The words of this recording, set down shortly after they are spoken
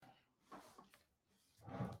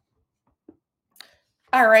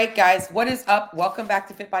All right, guys, what is up? Welcome back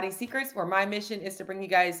to Fit Body Secrets, where my mission is to bring you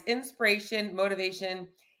guys inspiration, motivation,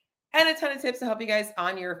 and a ton of tips to help you guys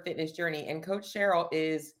on your fitness journey. And Coach Cheryl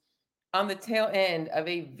is on the tail end of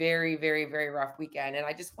a very, very, very rough weekend. And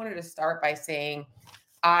I just wanted to start by saying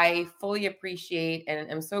I fully appreciate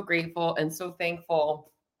and am so grateful and so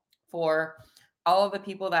thankful for all of the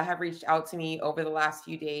people that have reached out to me over the last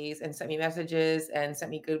few days and sent me messages and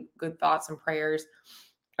sent me good thoughts and prayers,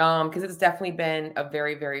 because it's definitely been a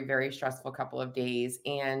very, very, very stressful couple of days.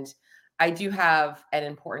 And I do have an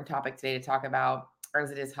important topic today to talk about, as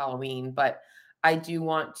it is Halloween, but I do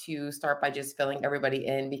want to start by just filling everybody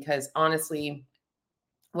in because honestly,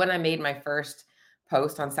 when I made my first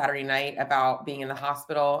post on Saturday night about being in the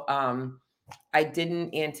hospital, I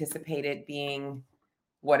didn't anticipate it being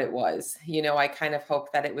what it was. I kind of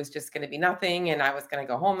hoped that it was just going to be nothing and I was going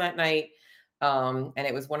to go home that night. And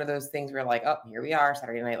it was one of those things where like, oh, here we are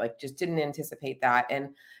Saturday night, like just didn't anticipate that. And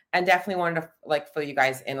definitely wanted to like fill you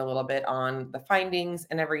guys in a little bit on the findings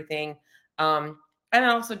and everything. And I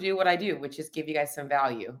also do what I do, which is give you guys some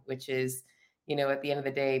value, which is, at the end of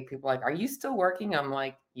the day, people are like, are you still working? I'm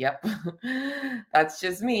like, yep, that's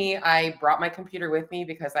just me. I brought my computer with me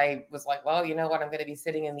because I was like, well, you know what? I'm going to be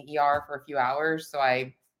sitting in the ER for a few hours. So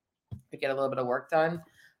I could get a little bit of work done.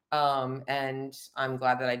 And I'm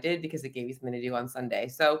glad that I did because it gave me something to do on Sunday.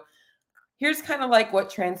 So here's kind of like what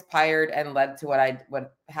transpired and led to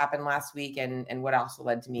what happened last week and what also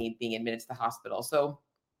led to me being admitted to the hospital. So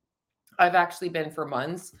I've actually been for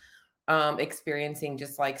months experiencing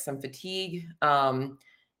just like some fatigue.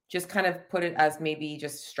 Just kind of put it as maybe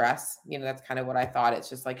just stress. That's kind of what I thought. It's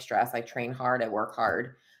just like stress. I train hard, I work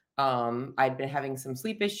hard. I'd been having some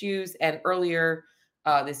sleep issues, and earlier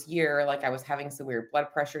this year, like I was having some weird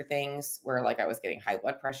blood pressure things where like I was getting high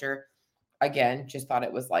blood pressure. Again, just thought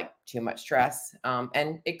it was like too much stress,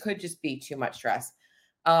 and it could just be too much stress.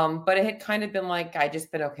 But it had kind of been like I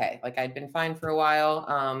just been okay. Like I'd been fine for a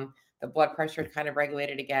while. The blood pressure had kind of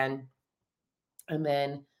regulated again. And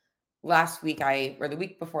then last week, or the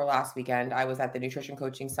week before last weekend, I was at the Nutrition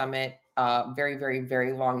Coaching Summit. Very, very,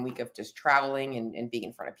 very long week of just traveling and being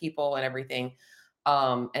in front of people and everything.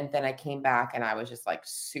 And then I came back and I was just like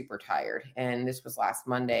super tired. And this was last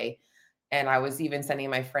Monday. And I was even sending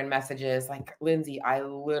my friend messages like, Lindsay, I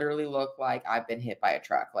literally look like I've been hit by a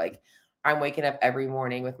truck. Like I'm waking up every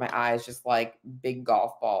morning with my eyes just like big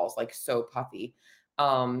golf balls, like so puffy.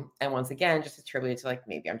 And once again, just attributed to like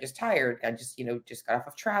maybe I'm just tired. I just, just got off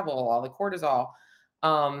of travel, all the cortisol.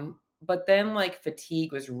 But then like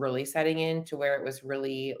fatigue was really setting in to where it was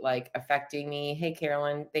really like affecting me. Hey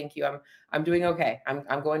Carolyn, thank you. I'm doing okay.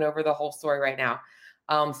 I'm going over the whole story right now.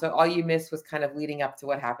 So all you missed was kind of leading up to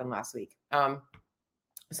what happened last week.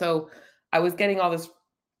 So I was getting all this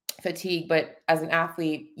fatigue, but as an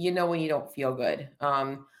athlete, when you don't feel good.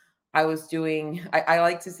 I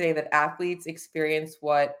like to say that athletes experience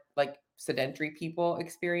what like sedentary people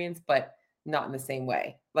experience, but not in the same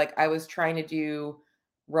way. Like I was trying to do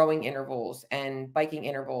rowing intervals and biking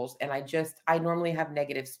intervals, and I normally have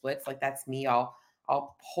negative splits. Like that's me. I'll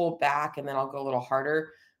hold back and then I'll go a little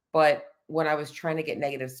harder. But when I was trying to get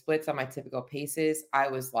negative splits on my typical paces, I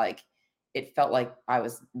was like, it felt like I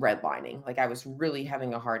was redlining. Like I was really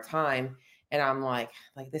having a hard time. And I'm like,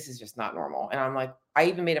 this is just not normal. And I'm like, I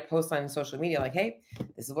even made a post on social media, like, hey,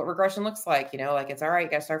 this is what regression looks like. Like it's all right, you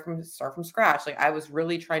gotta start from scratch. Like I was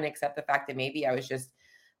really trying to accept the fact that maybe I was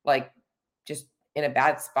like just in a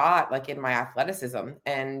bad spot, like in my athleticism,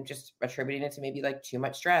 and just attributing it to maybe like too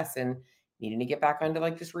much stress and needing to get back onto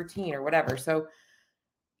like this routine or whatever. So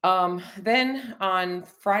then on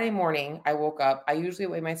Friday morning, I woke up. I usually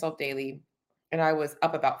weigh myself daily, and I was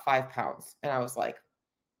up about 5 pounds. And I was like,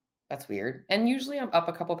 that's weird. And usually I'm up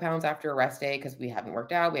a couple pounds after a rest day because we haven't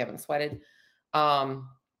worked out, we haven't sweated. Um,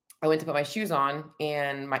 I went to put my shoes on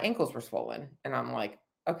and my ankles were swollen. And I'm like,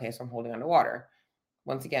 okay, so I'm holding on to water.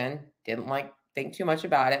 Once again, didn't like think too much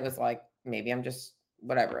about it. It was like, maybe I'm just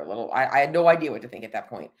whatever, a little, I had no idea what to think at that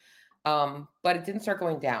point. But it didn't start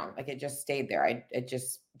going down. Like it just stayed there. It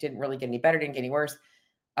just didn't really get any better, didn't get any worse.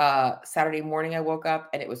 Saturday morning I woke up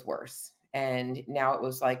and it was worse. And now it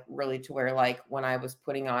was like really to where like when I was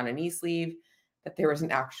putting on a knee sleeve, that there was an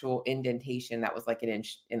actual indentation that was like an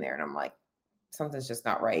inch in there. And I'm like, something's just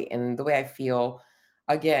not right. And the way I feel,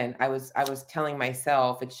 again, I was telling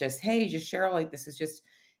myself, it's just, hey, just Cheryl, like this is just,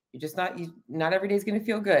 not every day's gonna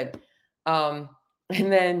feel good. Um, and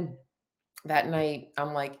then that night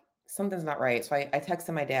I'm like, something's not right. So I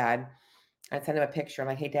texted my dad. I sent him a picture. I'm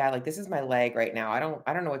like, hey dad, like this is my leg right now. I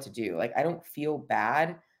don't know what to do. Like I don't feel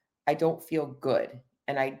bad. I don't feel good.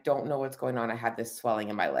 And I don't know what's going on. I have this swelling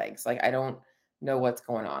in my legs. Like I don't know what's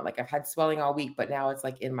going on. Like I've had swelling all week, but now it's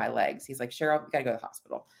like in my legs. He's like, Cheryl, you gotta go to the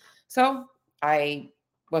hospital. So I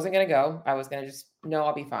wasn't gonna go. I was gonna just, no,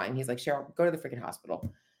 I'll be fine. He's like, Cheryl, go to the freaking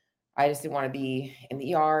hospital. I just didn't want to be in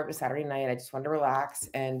the ER. It was Saturday night. I just wanted to relax.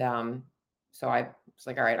 And so I was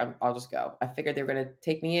like, all right, I'll just go. I figured they were going to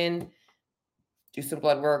take me in, do some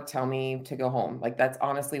blood work, tell me to go home. Like, that's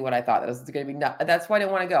honestly what I thought. That was going to be that's why I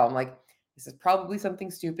didn't want to go. I'm like, this is probably something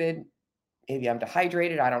stupid. Maybe I'm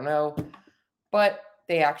dehydrated. I don't know. But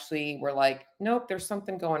they actually were like, nope, there's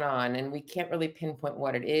something going on. And we can't really pinpoint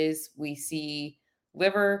what it is. We see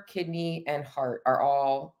liver, kidney, and heart are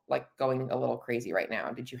all like going a little crazy right now.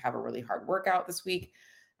 Did you have a really hard workout this week?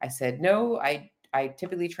 I said, no, I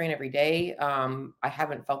typically train every day. I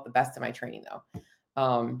haven't felt the best in my training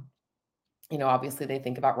though. Obviously they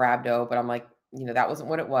think about rhabdo, but I'm like, that wasn't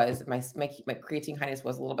what it was. My creatine kinase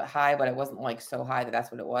was a little bit high, but it wasn't like so high that that's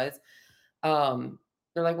what it was.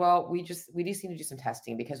 They're like, well, we just need to do some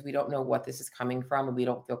testing because we don't know what this is coming from and we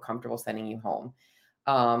don't feel comfortable sending you home.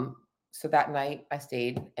 So that night I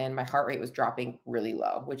stayed and my heart rate was dropping really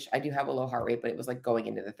low, which I do have a low heart rate, but it was like going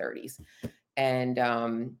into the 30s.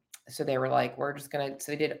 And so they were like, so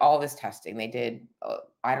they did all this testing. They did,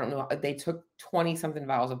 I don't know, they took 20 something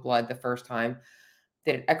vials of blood the first time.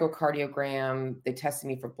 They did an echocardiogram. They tested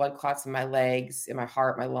me for blood clots in my legs, in my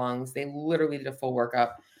heart, my lungs. They literally did a full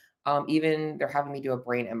workup. Even they're having me do a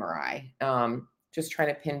brain MRI, just trying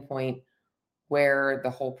to pinpoint where the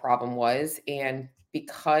whole problem was. And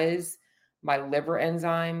because my liver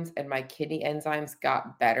enzymes and my kidney enzymes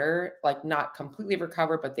got better, like not completely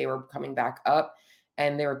recovered, but they were coming back up.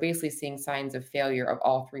 And they were basically seeing signs of failure of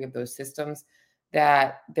all three of those systems,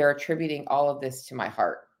 that they're attributing all of this to my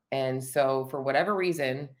heart. And so for whatever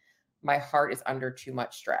reason, my heart is under too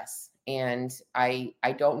much stress. And I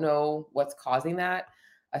don't know what's causing that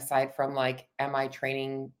aside from like, am I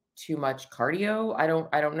training too much cardio? I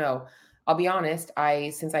don't know. I'll be honest,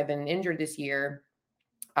 since I've been injured this year,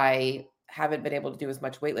 I haven't been able to do as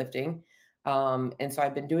much weightlifting. And so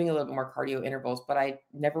I've been doing a little bit more cardio intervals, but I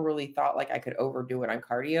never really thought like I could overdo it on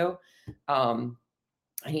cardio. And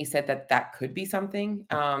he said that that could be something.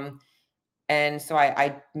 And so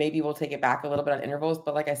I maybe will take it back a little bit on intervals,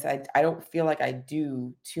 but like I said, I don't feel like I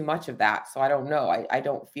do too much of that. So I don't know. I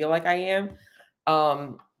don't feel like I am.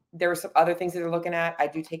 There are some other things that they're looking at. I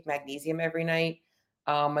do take magnesium every night.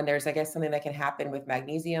 And there's, I guess, something that can happen with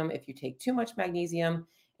magnesium. If you take too much magnesium,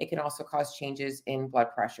 it can also cause changes in blood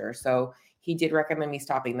pressure. So he did recommend me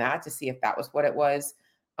stopping that to see if that was what it was.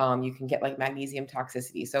 You can get like magnesium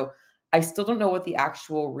toxicity. So I still don't know what the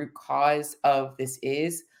actual root cause of this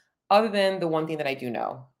is, other than the one thing that I do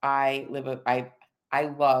know. I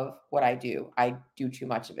love what I do. I do too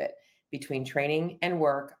much of it. Between training and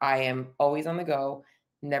work, I am always on the go,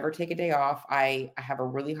 never take a day off. I have a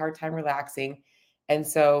really hard time relaxing. And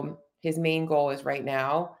so his main goal is right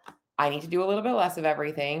now, I need to do a little bit less of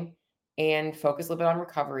everything and focus a little bit on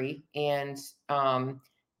recovery and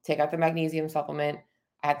take out the magnesium supplement.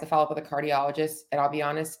 I had to follow up with a cardiologist. And I'll be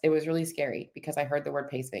honest, it was really scary because I heard the word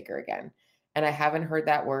pacemaker again. And I haven't heard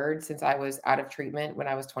that word since I was out of treatment when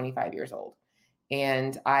I was 25 years old.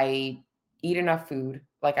 And I eat enough food.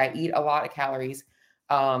 Like I eat a lot of calories.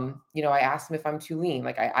 I asked him if I'm too lean.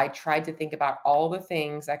 Like I tried to think about all the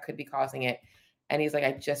things that could be causing it. And he's like,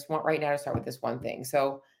 I just want right now to start with this one thing.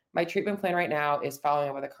 So my treatment plan right now is following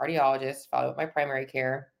up with a cardiologist, following up with my primary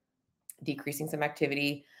care, decreasing some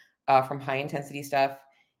activity from high intensity stuff,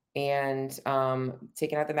 and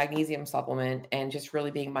taking out the magnesium supplement and just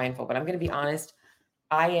really being mindful. But I'm going to be honest,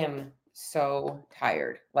 I am so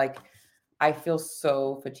tired. Like I feel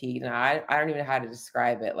so fatigued and I don't even know how to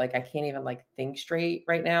describe it. Like I can't even like think straight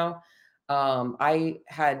right now. I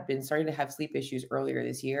had been starting to have sleep issues earlier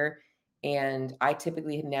this year. And I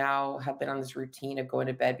typically now have been on this routine of going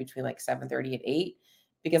to bed between like 7:30 and 8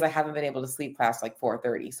 because I haven't been able to sleep past like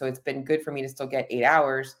 4:30. So it's been good for me to still get 8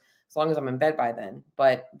 hours as long as I'm in bed by then.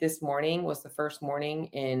 But this morning was the first morning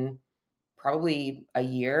in probably a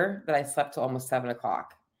year that I slept till almost 7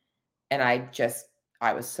 o'clock. And I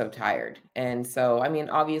was so tired. And so, I mean,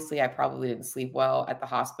 obviously I probably didn't sleep well at the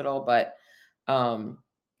hospital, but um,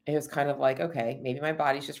 it was kind of like, okay, maybe my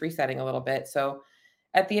body's just resetting a little bit. So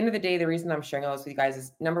at the end of the day, the reason I'm sharing all this with you guys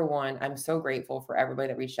is number one, I'm so grateful for everybody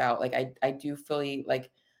that reached out. Like I do fully like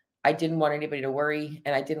I didn't want anybody to worry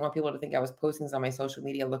and I didn't want people to think I was posting on my social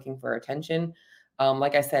media looking for attention.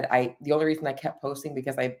 Like I said, the only reason I kept posting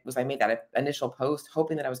because I made that initial post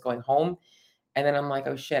hoping that I was going home. And then I'm like,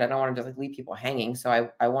 oh shit, I don't want to just like leave people hanging. So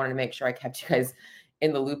I wanted to make sure I kept you guys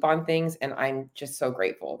in the loop on things. And I'm just so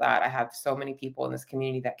grateful that I have so many people in this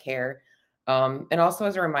community that care. And also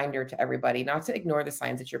as a reminder to everybody not to ignore the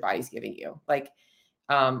signs that your body's giving you. Like,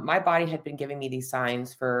 my body had been giving me these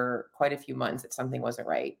signs for quite a few months that something wasn't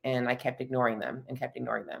right, and I kept ignoring them and kept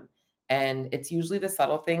ignoring them. And it's usually the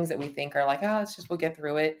subtle things that we think are like, oh, it's just we'll get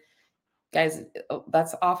through it. Guys,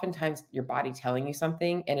 that's oftentimes your body telling you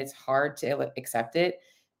something, and it's hard to accept it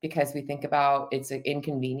because we think about it's an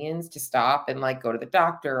inconvenience to stop and like go to the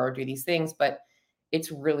doctor or do these things, but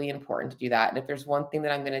it's really important to do that. And if there's one thing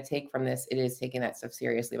that I'm going to take from this, it is taking that stuff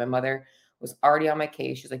seriously. My mother was already on my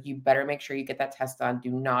case. She's like, you better make sure you get that test done. Do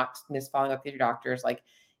not miss following up with your doctors. Like,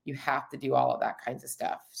 you have to do all of that kinds of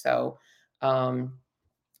stuff. So, um,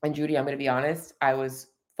 and Judy, I'm going to be honest, I was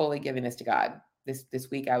fully giving this to God. This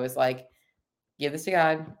week, I was like, give this to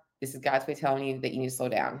God. This is God's way telling you that you need to slow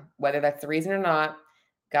down. Whether that's the reason or not,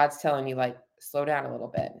 God's telling me like slow down a little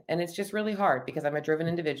bit. And it's just really hard because I'm a driven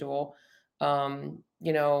individual.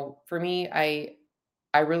 For me,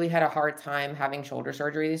 I really had a hard time having shoulder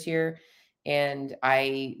surgery this year, and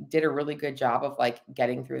I did a really good job of like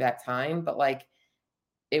getting through that time, but like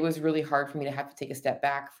it was really hard for me to have to take a step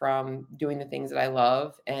back from doing the things that I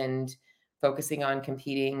love and focusing on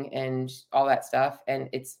competing and all that stuff, and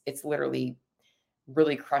it's literally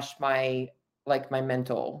really crushed my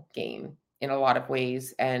mental game in a lot of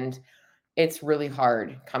ways, and it's really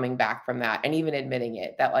hard coming back from that and even admitting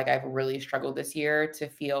it that like I've really struggled this year to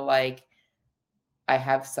feel like I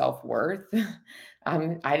have self-worth.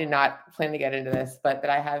 I did not plan to get into this, but that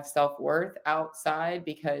I have self-worth outside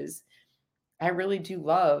because I really do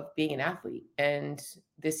love being an athlete. And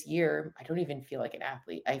this year, I don't even feel like an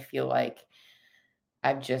athlete. I feel like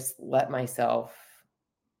I've just let myself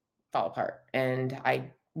fall apart and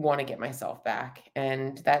I want to get myself back.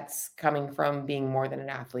 And that's coming from being more than an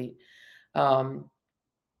athlete. Um,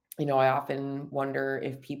 I often wonder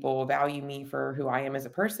if people value me for who I am as a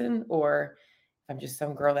person or if I'm just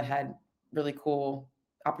some girl that had really cool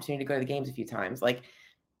opportunity to go to the games a few times. Like,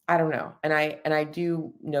 I don't know. And I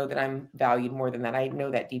do know that I'm valued more than that. I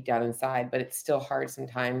know that deep down inside, but it's still hard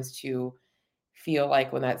sometimes to feel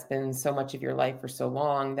like when that's been so much of your life for so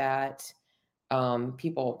long that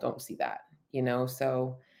people don't see that.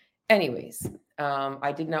 So, anyways,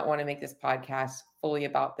 I did not want to make this podcast fully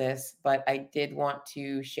about this, but I did want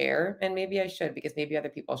to share, and maybe I should because maybe other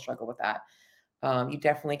people struggle with that. You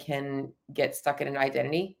definitely can get stuck in an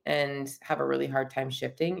identity and have a really hard time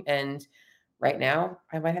shifting. And right now,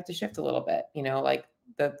 I might have to shift a little bit. Like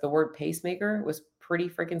the word pacemaker was pretty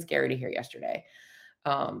freaking scary to hear yesterday.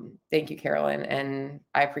 Thank you, Carolyn. And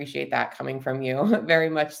I appreciate that coming from you very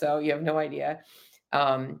much so. You have no idea.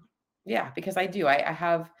 Um, yeah, because I do.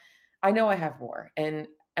 I know I have more. And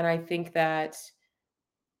I think that,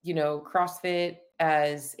 CrossFit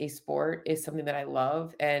as a sport is something that I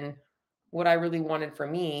love. And what I really wanted for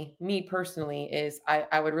me personally, is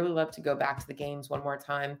I would really love to go back to the games one more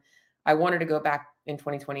time. I wanted to go back in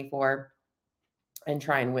 2024 and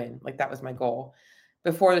try and win. Like that was my goal.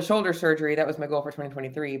 Before the shoulder surgery, that was my goal for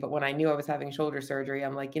 2023. But when I knew I was having shoulder surgery,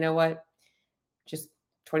 I'm like, you know what? Just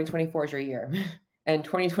 2024 is your year. And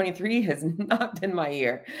 2023 has not been my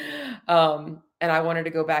year. And I wanted to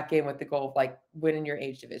go back in with the goal of like winning your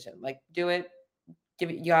age division. Like do it, give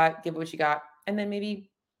it what you got, and then maybe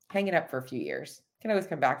hang it up for a few years. You can always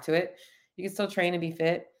come back to it. You can still train and be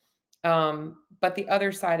fit. But the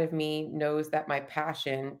other side of me knows that my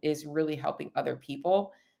passion is really helping other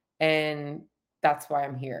people. And that's why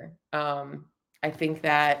I'm here. I think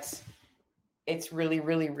that it's really,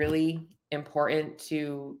 really, really important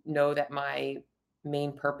to know that my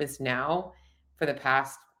main purpose now for the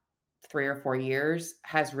past 3 or 4 years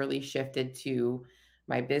has really shifted to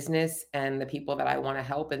my business and the people that I want to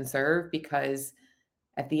help and serve because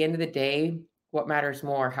at the end of the day, what matters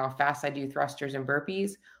more, how fast I do thrusters and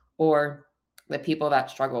burpees, or the people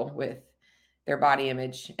that struggle with their body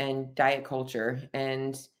image and diet culture,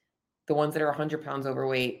 and the ones that are 100 pounds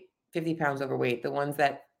overweight, 50 pounds overweight, the ones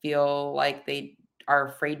that feel like they are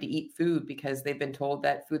afraid to eat food because they've been told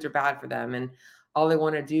that foods are bad for them. And all they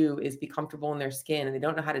want to do is be comfortable in their skin and they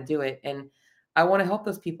don't know how to do it. And I want to help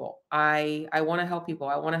those people. I want to help people.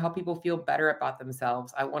 I want to help people feel better about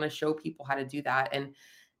themselves. I want to show people how to do that.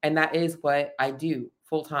 And that is what I do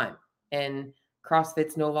full time. And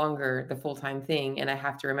CrossFit's no longer the full-time thing. And I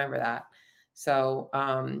have to remember that. So,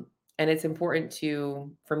 and it's important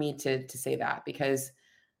for me to say that because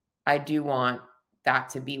I do want that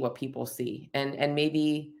to be what people see. And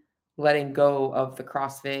maybe letting go of the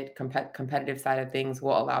CrossFit competitive side of things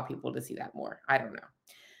will allow people to see that more. I don't know.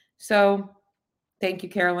 So, thank you,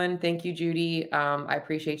 Carolyn. Thank you, Judy. I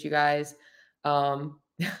appreciate you guys. I'm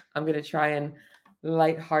going to try and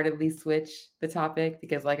lightheartedly switch the topic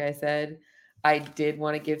because, like I said, I did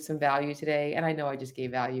want to give some value today, and I know I just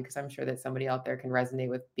gave value because I'm sure that somebody out there can resonate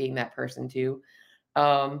with being that person too.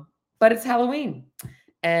 Um, but it's Halloween,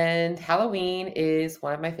 and Halloween is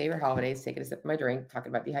one of my favorite holidays. Taking a sip of my drink,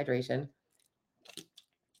 talking about dehydration.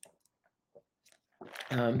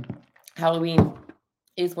 Um, Halloween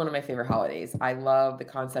is one of my favorite holidays. I love the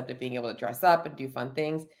concept of being able to dress up and do fun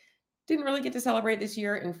things. Didn't really get to celebrate this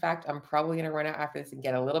year. In fact, I'm probably going to run out after this and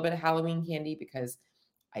get a little bit of Halloween candy because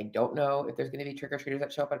I don't know if there's going to be trick or treaters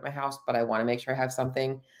that show up at my house, but I want to make sure I have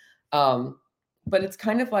something. Um, but it's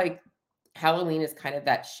kind of like Halloween is kind of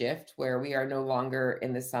that shift where we are no longer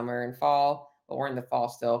in the summer and fall, but we're in the fall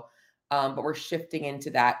still. But we're shifting into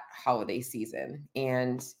that holiday season,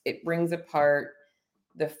 and it brings apart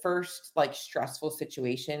the first like stressful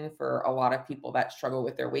situation for a lot of people that struggle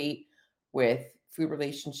with their weight, with food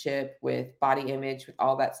relationship, with body image, with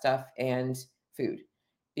all that stuff, and food,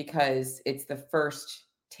 because it's the first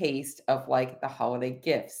taste of like the holiday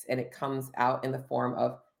gifts, and it comes out in the form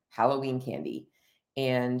of Halloween candy.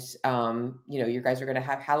 And you guys are going to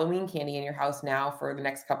have Halloween candy in your house now for the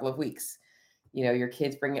next couple of weeks. Your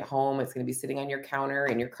kids bring it home, it's going to be sitting on your counter,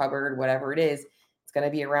 in your cupboard, whatever it is. It's going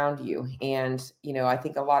to be around you. And I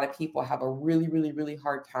think a lot of people have a really, really, really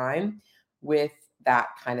hard time with that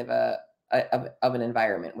kind of of an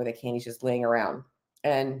environment where the candy's just laying around.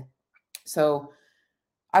 And so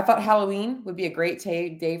I thought Halloween would be a great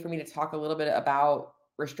day for me to talk a little bit about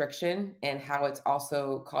restriction and how it's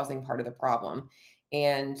also causing part of the problem.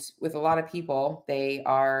 And with a lot of people, they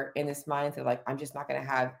are in this mindset like, I'm just not going to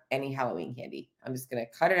have any Halloween candy. I'm just going to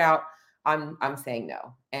cut it out. I'm saying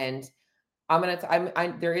no. And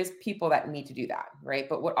there is people that need to do that, right?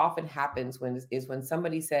 But what often happens when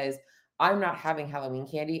somebody says, I'm not having Halloween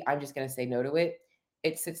candy, I'm just going to say no to it.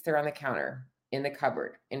 It sits there on the counter, in the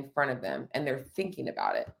cupboard, in front of them, and they're thinking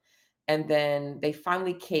about it. And then they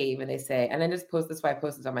finally cave and they say, and I just post this, why I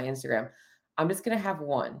posted on my Instagram, I'm just going to have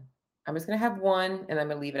one. I'm just going to have one and I'm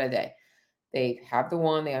going to leave it a day. They have the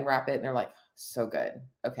one, they unwrap it, and they're like, so good.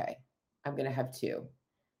 Okay, I'm going to have two.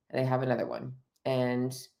 And they have another one.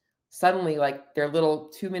 And suddenly, like their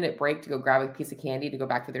little 2-minute break to go grab a piece of candy to go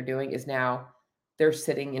back to what they're doing is now they're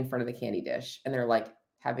sitting in front of the candy dish and they're like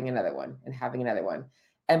having another one and having another one.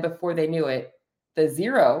 And before they knew it, the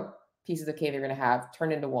 0 pieces of candy they're going to have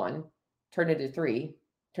turned into 1, turned into 3,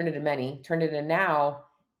 turned into many, turned into now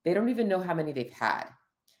they don't even know how many they've had.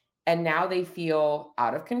 And now they feel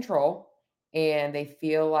out of control and they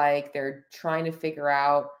feel like they're trying to figure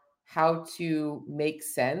out how to make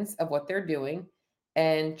sense of what they're doing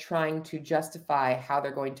and trying to justify how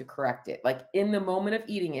they're going to correct it. Like in the moment of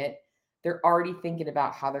eating it, they're already thinking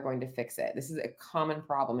about how they're going to fix it. This is a common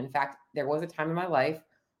problem. In fact, there was a time in my life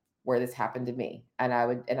where this happened to me, and I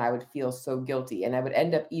would feel so guilty, and I would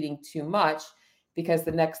end up eating too much because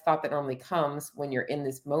the next thought that normally comes when you're in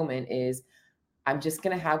this moment is, I'm just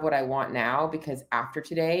going to have what I want now because after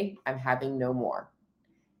today, I'm having no more.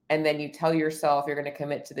 And then you tell yourself you're going to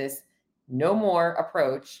commit to this no more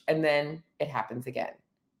approach, and then it happens again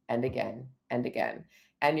and again and again.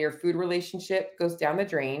 And your food relationship goes down the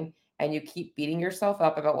drain, and you keep beating yourself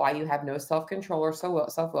up about why you have no self control or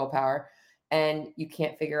self willpower, and you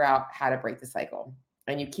can't figure out how to break the cycle.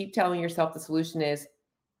 And you keep telling yourself the solution is,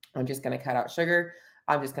 I'm just going to cut out sugar,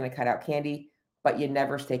 I'm just going to cut out candy, but you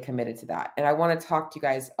never stay committed to that. And I want to talk to you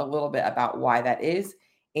guys a little bit about why that is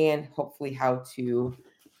and hopefully how to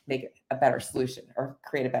make a better solution or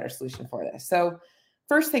create a better solution for this. So,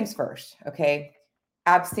 first things first, okay?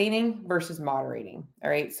 Abstaining versus moderating. All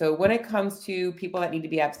right. So, when it comes to people that need to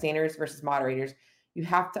be abstainers versus moderators, you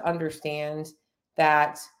have to understand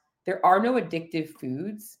that there are no addictive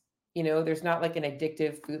foods. There's not like an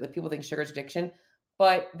addictive food. Like people think sugar is addiction,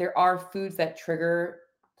 but there are foods that trigger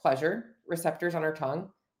pleasure receptors on our tongue,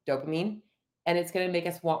 dopamine, and it's going to make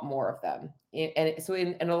us want more of them. So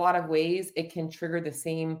in a lot of ways, it can trigger the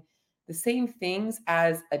same things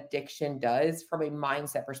as addiction does from a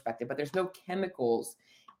mindset perspective, but there's no chemicals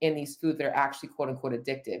in these foods that are actually quote unquote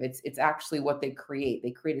addictive. It's actually what they create.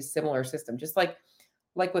 They create a similar system, just like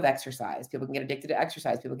with exercise. People can get addicted to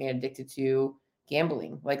exercise. People can get addicted to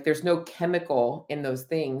gambling. Like there's no chemical in those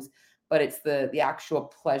things, but it's the actual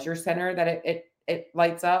pleasure center that it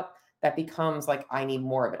lights up that becomes like, I need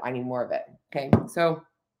more of it. I need more of it. Okay. So,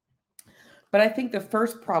 but I think the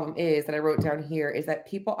first problem is that I wrote down here is that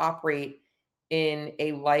people operate in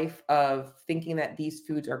a life of thinking that these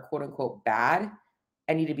foods are quote unquote bad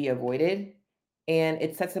and need to be avoided. And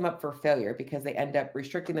it sets them up for failure because they end up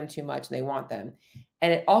restricting them too much and they want them.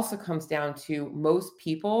 And it also comes down to most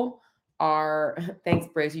people are, thanks,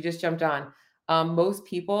 Briz, you just jumped on. Most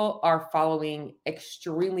people are following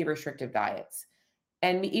extremely restrictive diets.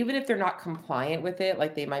 And even if they're not compliant with it,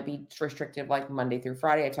 like they might be restrictive like Monday through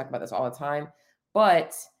Friday. I talk about this all the time,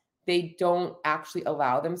 but they don't actually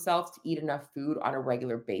allow themselves to eat enough food on a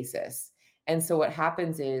regular basis. And so what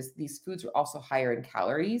happens is these foods are also higher in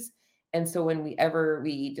calories. And so when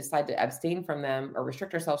we decide to abstain from them or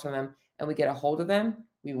restrict ourselves from them and we get a hold of them,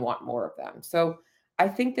 we want more of them. So I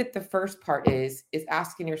think that the first part is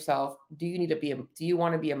asking yourself, do you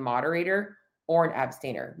want to be a moderator or an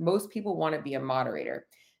abstainer? Most people want to be a moderator.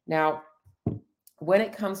 Now, when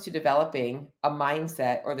it comes to developing a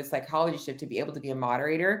mindset or the psychology shift to be able to be a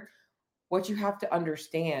moderator, what you have to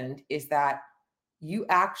understand is that you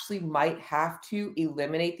actually might have to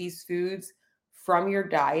eliminate these foods from your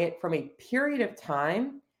diet from a period of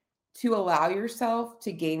time to allow yourself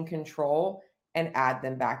to gain control and add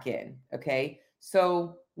them back in. Okay.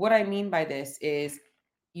 So, what I mean by this is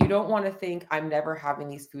you don't want to think, I'm never having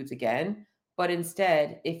these foods again. But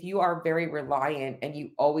instead, if you are very reliant and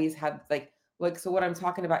you always have so what I'm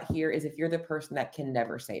talking about here is if you're the person that can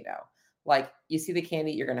never say no, like you see the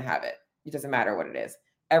candy, you're going to have it. It doesn't matter what it is.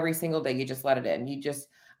 Every single day, you just let it in.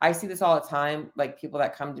 I see this all the time. Like people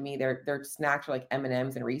that come to me, their snacks are like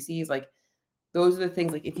M&Ms and Reese's. Like those are the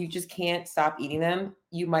things, like if you just can't stop eating them,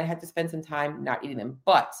 you might have to spend some time not eating them.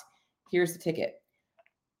 But here's the ticket.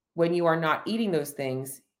 When you are not eating those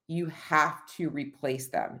things, you have to replace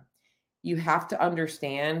them. You have to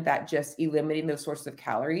understand that just eliminating those sources of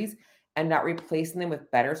calories and not replacing them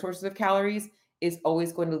with better sources of calories is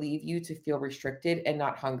always going to leave you to feel restricted and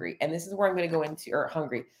not hungry. And this is where I'm going to go into, or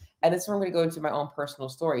hungry. And this is where I'm going to go into my own personal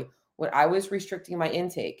story. When I was restricting my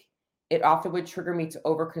intake, it often would trigger me to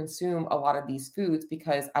overconsume a lot of these foods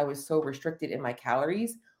because I was so restricted in my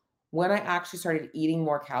calories. When I actually started eating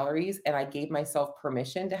more calories and I gave myself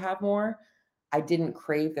permission to have more, I didn't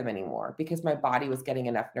crave them anymore because my body was getting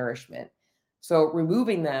enough nourishment. So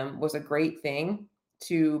removing them was a great thing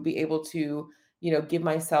to be able to, give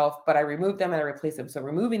myself, but I removed them and I replaced them. So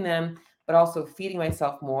removing them, but also feeding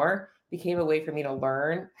myself more became a way for me to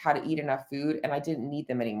learn how to eat enough food and I didn't need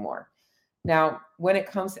them anymore. Now, when it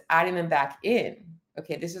comes to adding them back in,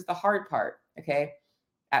 okay, this is the hard part. Okay.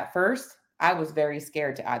 At first, I was very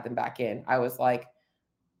scared to add them back in. I was like,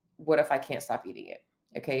 what if I can't stop eating it?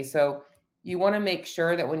 Okay. So you want to make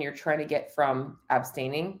sure that when you're trying to get from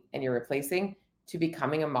abstaining and you're replacing to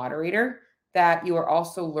becoming a moderator, that you are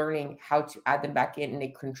also learning how to add them back in a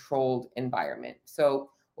controlled environment. So,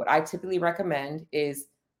 what I typically recommend is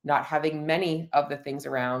not having many of the things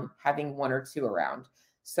around, having one or two around.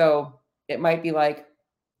 So, it might be like,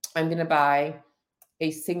 I'm going to buy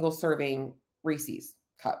a single serving Reese's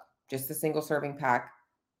cup, just a single serving pack,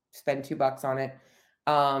 spend $2 on it.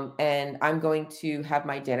 And I'm going to have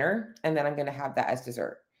my dinner and then I'm going to have that as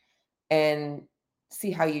dessert and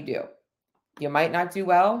see how you do. You might not do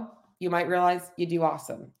well. You might realize you do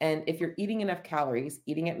awesome. And if you're eating enough calories,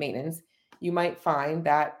 eating at maintenance, you might find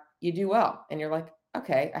that you do well. And you're like,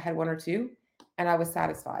 okay, I had one or two and I was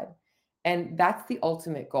satisfied. And that's the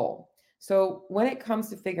ultimate goal. So when it comes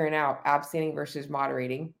to figuring out abstaining versus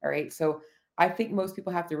moderating, all right, so I think most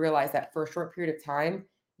people have to realize that for a short period of time,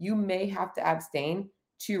 you may have to abstain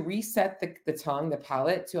to reset the tongue, the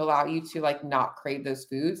palate, to allow you to like not crave those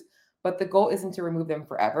foods. But the goal isn't to remove them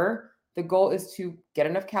forever. The goal is to get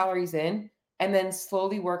enough calories in and then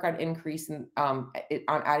slowly work on increasing on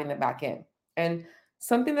adding them back in. And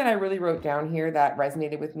something that I really wrote down here that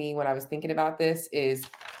resonated with me when I was thinking about this is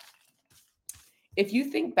if you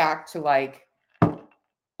think back to like,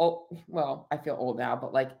 oh, well, I feel old now,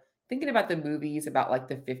 but like thinking about the movies about like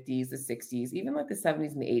the 50s, the 60s, even like the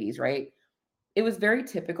 70s and the 80s, right? It was very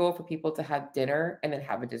typical for people to have dinner and then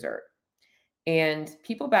have a dessert. And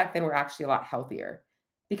people back then were actually a lot healthier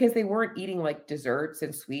because they weren't eating like desserts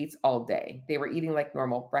and sweets all day. They were eating like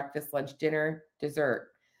normal breakfast, lunch, dinner, dessert.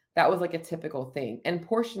 That was like a typical thing. And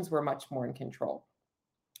portions were much more in control.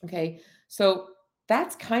 Okay. So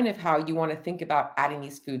that's kind of how you want to think about adding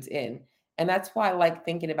these foods in. And that's why I like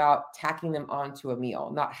thinking about tacking them onto a meal,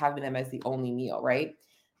 not having them as the only meal, right?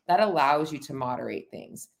 That allows you to moderate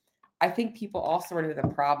things. I think people also run into the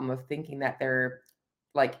problem of thinking that they're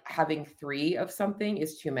like having three of something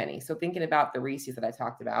is too many. So thinking about the Reese's that I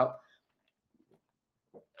talked about,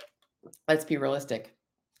 let's be realistic.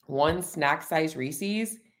 One snack size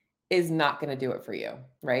Reese's is not going to do it for you,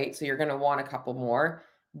 right? So you're going to want a couple more.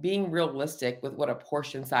 Being realistic with what a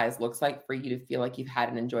portion size looks like for you to feel like you've had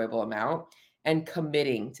an enjoyable amount and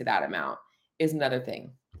committing to that amount is another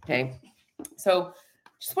thing. Okay. So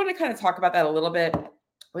just want to kind of talk about that a little bit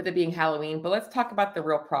with it being Halloween, but let's talk about the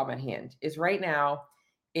real problem at hand. Is right now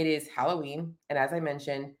it is Halloween. And as I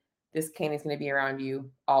mentioned, this candy is going to be around you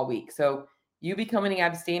all week. So You becoming an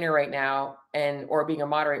abstainer right now and or being a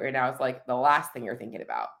moderate right now is like the last thing you're thinking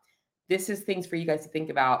about. This is things for you guys to think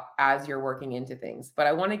about as you're working into things. But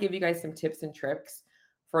I want to give you guys some tips and tricks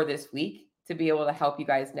for this week to be able to help you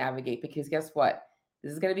guys navigate, because guess what?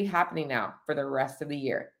 This is going to be happening now for the rest of the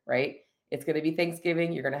year, right? It's going to be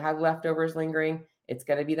Thanksgiving. You're going to have leftovers lingering. It's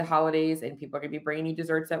going to be the holidays, and people are going to be bringing you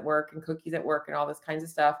desserts at work and cookies at work and all this kinds of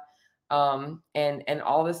stuff. And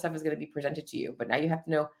all this stuff is going to be presented to you. But now you have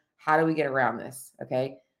to know, how do we get around this?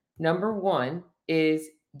 Okay. Number one is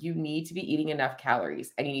you need to be eating enough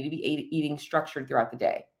calories, and you need to be eating structured throughout the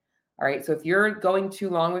day. All right. So if you're going too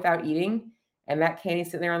long without eating and that candy's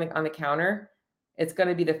sitting there on the counter, it's going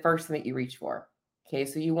to be the first thing that you reach for. Okay.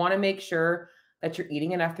 So you want to make sure that you're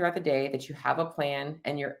eating enough throughout the day, that you have a plan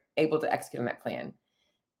and you're able to execute on that plan.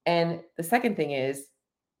 And the second thing is,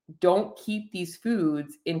 don't keep these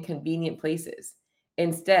foods in convenient places.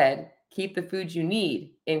 Instead, keep the foods you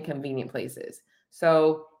need in convenient places.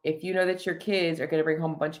 So if you know that your kids are going to bring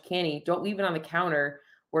home a bunch of candy, don't leave it on the counter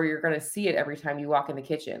where you're going to see it every time you walk in the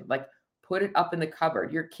kitchen. Like, put it up in the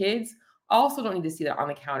cupboard. Your kids also don't need to see that on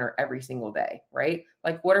the counter every single day, right?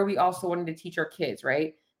 Like, what are we also wanting to teach our kids,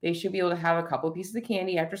 right? They should be able to have a couple of pieces of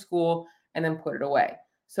candy after school and then put it away.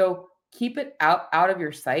 So keep it out of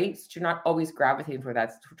your sight, so you're not always gravitating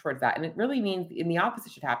towards that. And it really means in the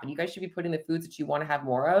opposite should happen. You guys should be putting the foods that you want to have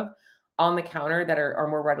more of on the counter that are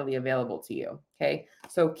more readily available to you. Okay.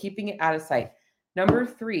 So keeping it out of sight. Number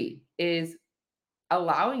 3 is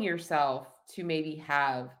allowing yourself to maybe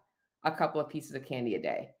have a couple of pieces of candy a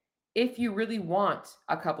day if you really want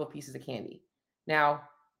a couple of pieces of candy. Now,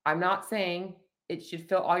 I'm not saying it should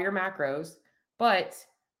fill all your macros, but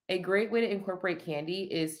a great way to incorporate candy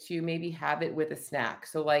is to maybe have it with a snack.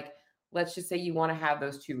 So, like, let's just say you want to have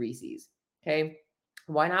those 2 Reese's. Okay.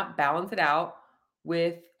 Why not balance it out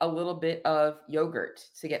with a little bit of yogurt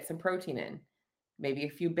to get some protein in? Maybe a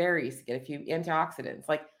few berries to get a few antioxidants.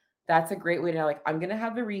 Like, that's a great way to know, like, I'm going to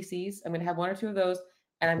have the Reese's, I'm going to have 1 or 2 of those,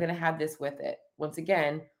 and I'm going to have this with it. Once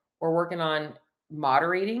again, we're working on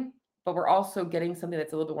moderating, but we're also getting something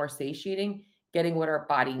that's a little bit more satiating, getting what our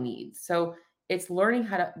body needs. So it's learning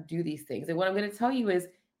how to do these things. And what I'm going to tell you is,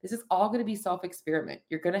 this is all going to be self-experiment.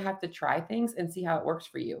 You're going to have to try things and see how it works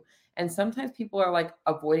for you. And sometimes people are like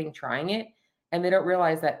avoiding trying it, and they don't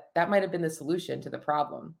realize that that might have been the solution to the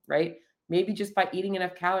problem, right? Maybe just by eating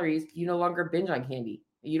enough calories, you no longer binge on candy.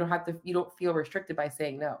 You don't feel restricted by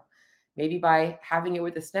saying no. Maybe by having it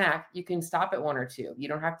with a snack, you can stop at 1 or 2. You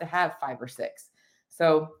don't have to have 5 or 6.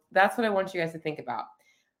 So that's what I want you guys to think about.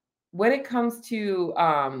 When it comes to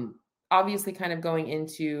obviously kind of going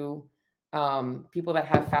into people that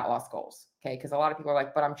have fat loss goals, okay? Because a lot of people are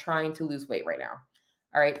like, but I'm trying to lose weight right now.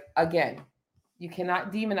 All right. Again, you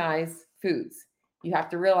cannot demonize foods. You have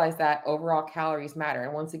to realize that overall calories matter.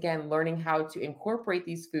 And once again, learning how to incorporate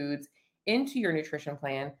these foods into your nutrition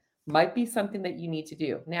plan might be something that you need to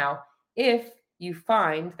do. Now, if you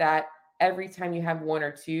find that every time you have 1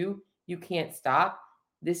 or 2, you can't stop,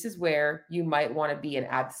 this is where you might want to be an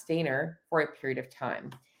abstainer for a period of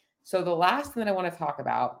time. So the last thing that I want to talk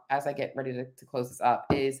about as I get ready to close this up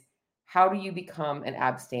is, how do you become an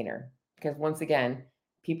abstainer? Because once again,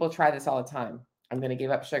 people try this all the time. I'm going to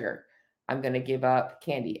give up sugar. I'm going to give up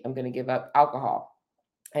candy. I'm going to give up alcohol.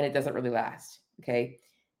 And it doesn't really last. Okay.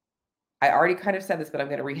 I already kind of said this, but I'm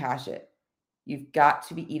going to rehash it. You've got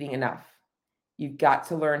to be eating enough. You've got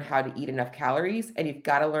to learn how to eat enough calories, and you've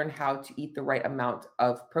got to learn how to eat the right amount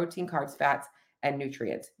of protein, carbs, fats, and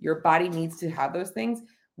nutrients. Your body needs to have those things.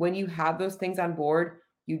 When you have those things on board,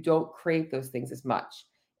 you don't crave those things as much.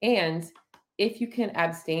 And if you can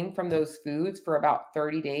abstain from those foods for about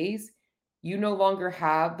 30 days, you no longer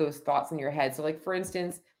have those thoughts in your head. So, like, for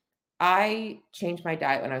instance, I changed my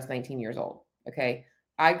diet when I was 19 years old. Okay.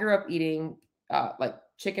 I grew up eating like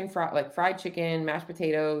fried chicken, mashed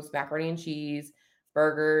potatoes, macaroni and cheese,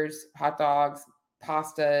 burgers, hot dogs,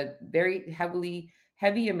 pasta, very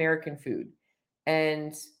heavy American food.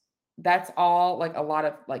 And that's all like a lot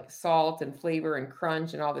of like salt and flavor and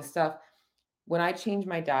crunch and all this stuff. When I changed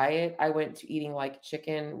my diet, I went to eating like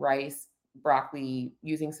chicken, rice, broccoli,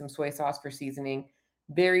 using some soy sauce for seasoning,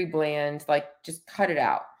 very bland, like just cut it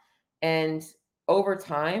out. And over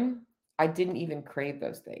time, I didn't even crave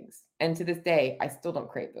those things. And to this day, I still don't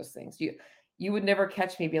crave those things. You would never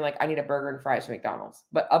catch me being like, I need a burger and fries from McDonald's,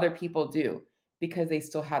 but other people do, because they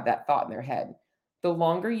still have that thought in their head. The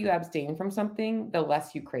longer you abstain from something, the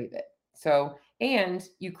less you crave it. So, and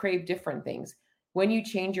you crave different things. When you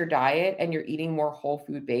change your diet and you're eating more whole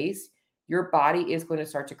food based, your body is going to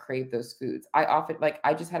start to crave those foods.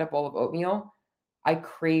 I just had a bowl of oatmeal. I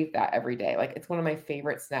crave that every day. Like, it's one of my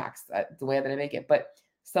favorite snacks, the way that I make it. But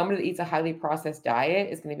Somebody that eats a highly processed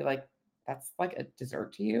diet is going to be like, that's like a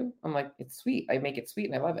dessert to you. I'm like, it's sweet. I make it sweet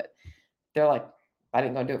and I love it. They're like, I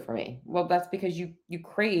didn't go do it for me. Well, that's because you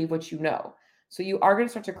crave what you know. So you are going to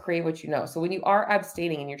start to crave what you know. So when you are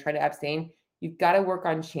abstaining and you're trying to abstain, you've got to work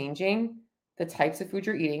on changing the types of food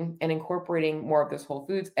you're eating and incorporating more of those whole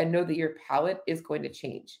foods, and know that your palate is going to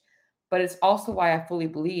change. But it's also why I fully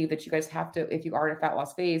believe that you guys have to, if you are in a fat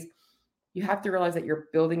loss phase, you have to realize that you're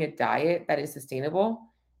building a diet that is sustainable,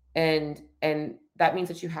 and that means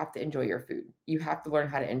that you have to enjoy your food. You have to learn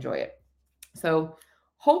how to enjoy it. So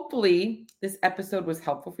hopefully this episode was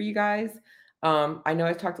helpful for you guys. I know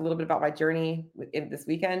I've talked a little bit about my journey in this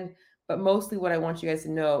weekend, but mostly what I want you guys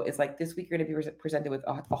to know is like this week you're going to be presented with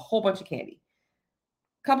a whole bunch of candy.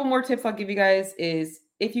 Couple more tips I'll give you guys is,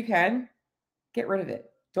 if you can, get rid of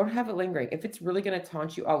it. Don't have it lingering. If it's really going to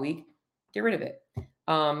taunt you all week, get rid of it.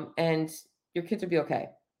 And your kids will be okay.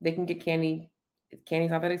 They can get candy.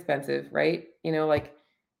 Candy's not that expensive, right? Like,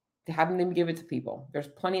 to having them give it to people. There's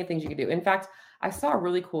plenty of things you can do. In fact, I saw a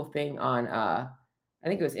really cool thing on I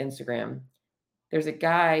think it was Instagram. There's a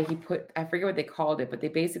guy, I forget what they called it, but they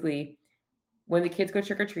basically, when the kids go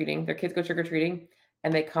trick-or-treating, their kids go trick-or-treating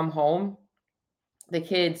and they come home, the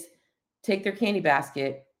kids take their candy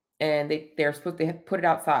basket and they're supposed to put it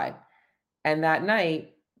outside. And that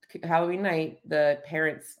night, Halloween night, the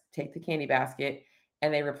parents take the candy basket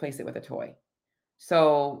and they replace it with a toy.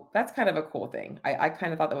 So that's kind of a cool thing. I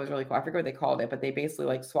kind of thought that was really cool. I forget what they called it, but they basically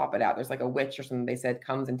like swap it out. There's like a witch or something, they said,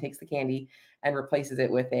 comes and takes the candy and replaces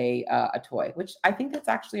it with a toy, which I think that's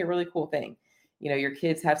actually a really cool thing. Your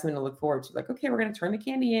kids have something to look forward to. Like, okay, we're going to turn the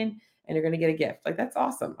candy in and you're going to get a gift. Like, that's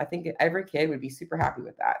awesome. I think every kid would be super happy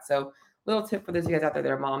with that. So little tip for those of you guys out there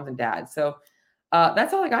that are moms and dads. So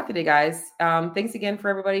that's all I got today, guys. Thanks again for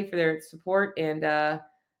everybody for their support. And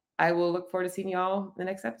I will look forward to seeing you all in the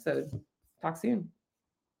next episode. Talk soon.